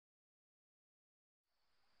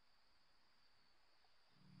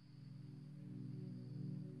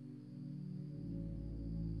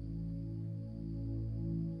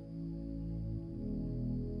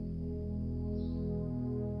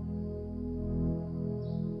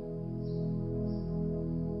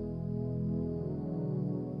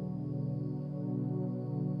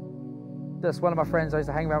Just one of my friends I used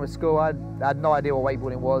to hang around with school. I had no idea what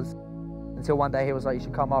wakeboarding was until one day he was like, you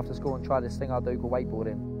should come after school and try this thing I do called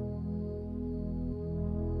wakeboarding.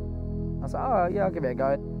 I was like, oh yeah, I'll give it a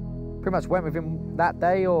go. Pretty much went with him that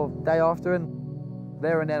day or day after, and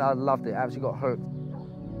there and then I loved it. I actually got hooked.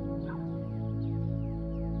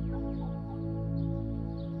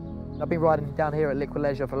 I've been riding down here at Liquid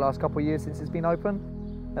Leisure for the last couple of years since it's been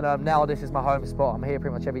open, and now this is my home spot. I'm here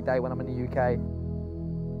pretty much every day when I'm in the UK.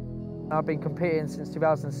 I've been competing since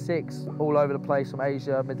 2006, all over the place, from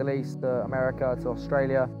Asia, Middle East, America to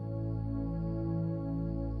Australia.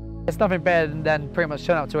 It's nothing better than pretty much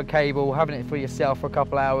turning up to a cable, having it for yourself for a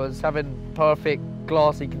couple of hours, having perfect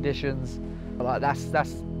glassy conditions. Like that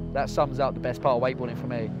sums up the best part of wakeboarding for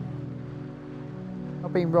me.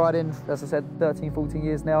 I've been riding, as I said, 13, 14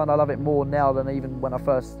 years now, and I love it more now than even when I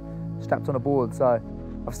first strapped on a board. So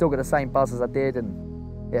I've still got the same buzz as I did,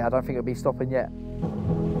 and yeah, I don't think it'll be stopping yet.